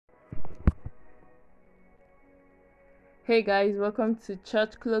Hey guys, welcome to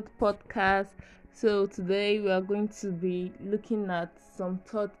Church Cloth Podcast. So today we are going to be looking at some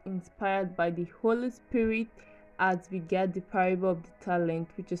thought inspired by the Holy Spirit as we get the parable of the talent,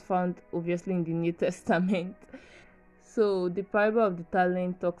 which is found obviously in the New Testament. So the parable of the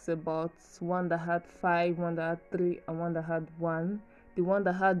talent talks about one that had 5, one that had 3, and one that had 1. The one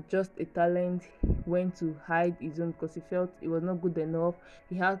that had just a talent went to hide his own because he felt it was not good enough.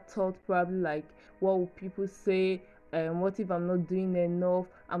 He had thought probably like, what will people say? What if I'm not doing enough?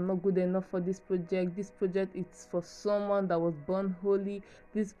 I'm not good enough for this project. This project is for someone that was born holy.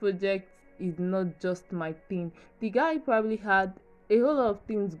 This project is not just my thing. The guy probably had a whole lot of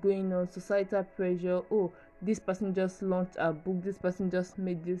things going on, societal pressure. Oh, this person just launched a book, this person just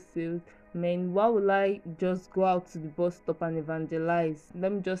made this sales. Man, why will I just go out to the bus stop and evangelize?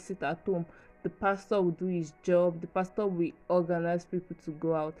 Let me just sit at home. The pastor will do his job. The pastor will organize people to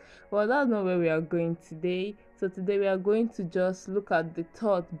go out. Well, that's not where we are going today. So today we are going to just look at the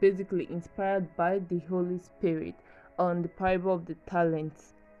thought basically inspired by the Holy Spirit on the parable of the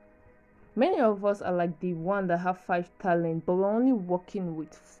talents. Many of us are like the one that have 5 talents, but we're only working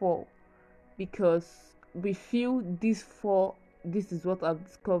with 4 because we feel these 4, this is what I've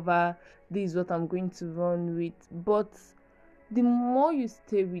discovered, this is what I'm going to run with. But the more you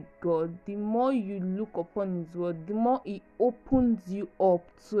stay with God, the more you look upon His word, the more He opens you up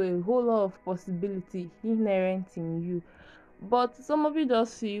to a whole lot of possibility inherent in you. But some of you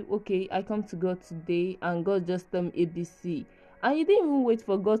just feel, okay, I come to God today and God just tell me ABC. And you didn't even wait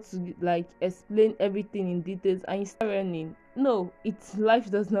for God to explain everything in details and you start running. No, life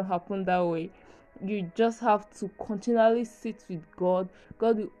does not happen that way. You just have to continually sit with God.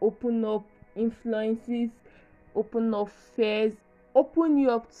 God will open up influences, open up fears, open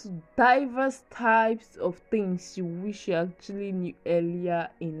you up to diverse types of things you wish you actually knew earlier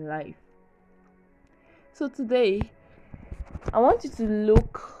in life. So today, I want you to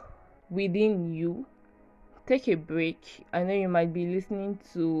look within you. Take a break. I know you might be listening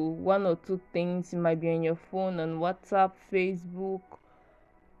to 1 or 2 things. You might be on your phone, on WhatsApp, Facebook.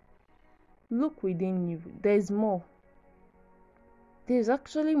 Look within you. There's more. There's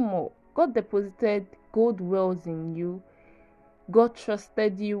actually more. God deposited gold wells in you. God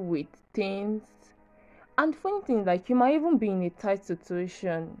trusted you with things. And funny thing, you might even be in a tight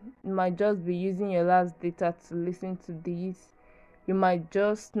situation. You might just be using your last data to listen to this. You might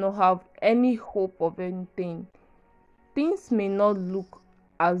just not have any hope of anything. Things may not look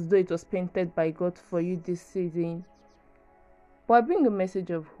as though it was painted by God for you this season. But I bring a message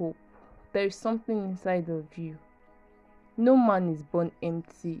of hope. There is something inside of you. No man is born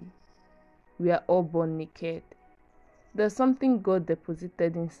empty. We are all born naked. There's something God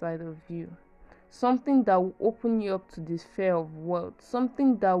deposited inside of you. Something that will open you up to the sphere of wealth.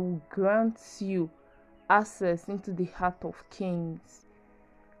 Something that will grant you access into the heart of kings.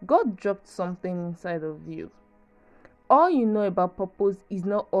 God dropped something inside of you. All you know about purpose is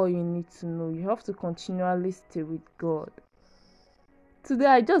not all you need to know. You have to continually stay with God. Today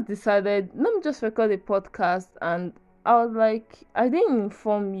I just decided, let me just record a podcast, and I was like, I didn't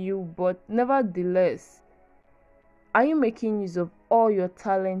inform you, but nevertheless, are you making use of all your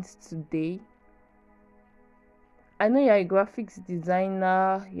talents today? I know you're a graphics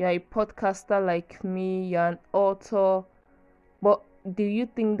designer, you're a podcaster like me, you're an author, but do you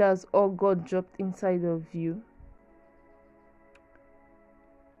think that's all God dropped inside of you?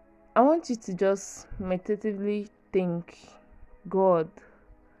 I want you to just meditatively think, God,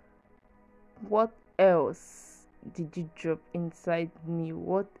 what else did you drop inside me?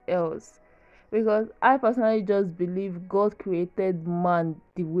 What else? Because I personally just believe God created man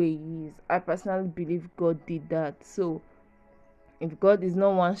the way he is. I personally believe God did that. So if God is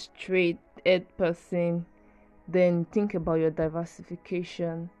not one straight-head person, then think about your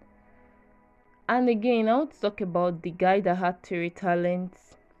diversification. And again, I want to talk about the guy that had 3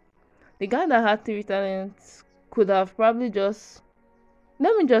 talents. The guy that had 3 talents could have probably just,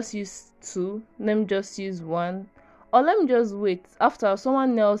 let me just use 2, let me just use 1, or let me just wait. After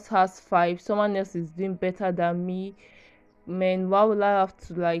someone else has 5, someone else is doing better than me. Man, why will I have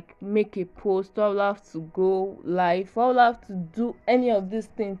to make a post? Why will I have to go live? Why will I have to do any of these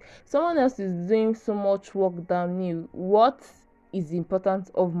things? Someone else is doing so much work than me. What is the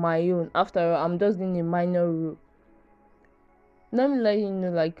importance of my own? After all, I'm just doing a minor role. Let me let you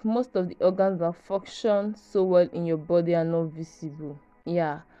know, most of the organs that function so well in your body are not visible.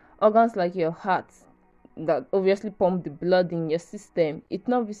 Yeah, organs like your heart that obviously pump the blood in your system, it's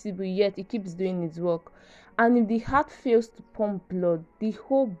not visible yet, it keeps doing its work. And if the heart fails to pump blood, the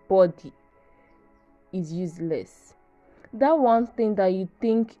whole body is useless. That one thing that you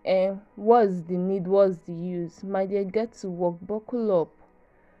think, what's the need, what's the use? My dear, get to work, buckle up.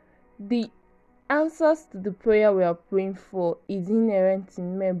 The answers to the prayer we are praying for is inherent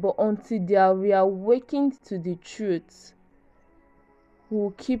in men, but until they are reawakened to the truth,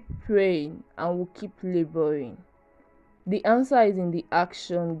 we'll keep praying and we'll keep laboring. The answer is in the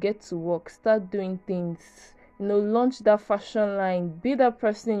action. Get to work, start doing things, launch that fashion line, be that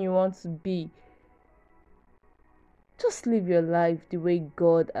person you want to be. Just live your life the way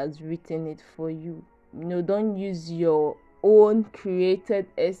God has written it for you. Don't use your own created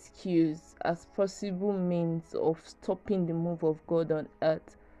excuse as possible means of stopping the move of God on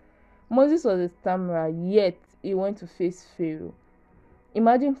earth. Moses was a stammerer, yet he went to face Pharaoh.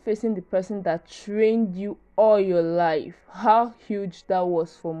 Imagine facing the person that trained you all your life. How huge that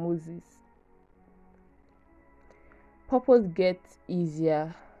was for Moses. Purpose gets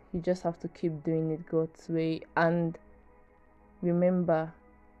easier. You just have to keep doing it God's way. And remember,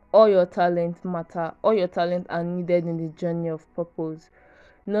 all your talents matter. All your talents are needed in the journey of purpose.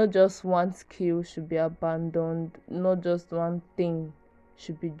 Not just one skill should be abandoned. Not just one thing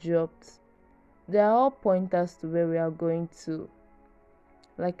should be dropped. They are all pointers to where we are going to.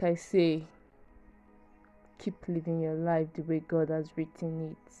 Like I say, keep living your life the way God has written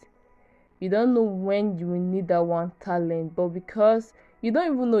it. You don't know when you will need that one talent, but because you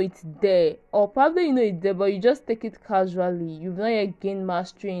don't even know it's there, or probably you know it's there, but you just take it casually. You've not yet gained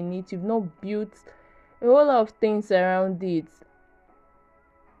mastery in it. You've not built a whole lot of things around it.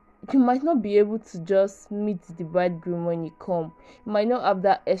 You might not be able to just meet the bridegroom when you come. You might not have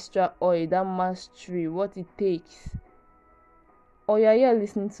that extra oil, that mastery, what it takes. Or you're here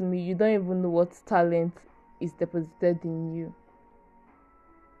listening to me, you don't even know what talent is deposited in you.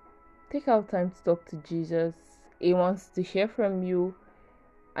 Take out time to talk to Jesus. He wants to hear from you.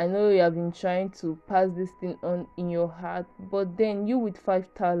 I know you have been trying to pass this thing on in your heart, but then you with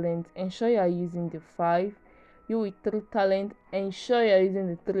 5 talents, ensure you are using the 5. You with 3 talents, ensure you are using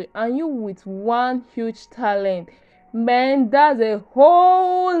the 3. And you with 1 huge talent, man, that's a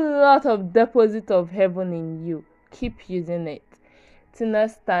whole lot of deposit of heaven in you. Keep using it. Till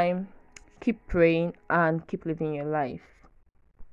next time, keep praying and keep living your life.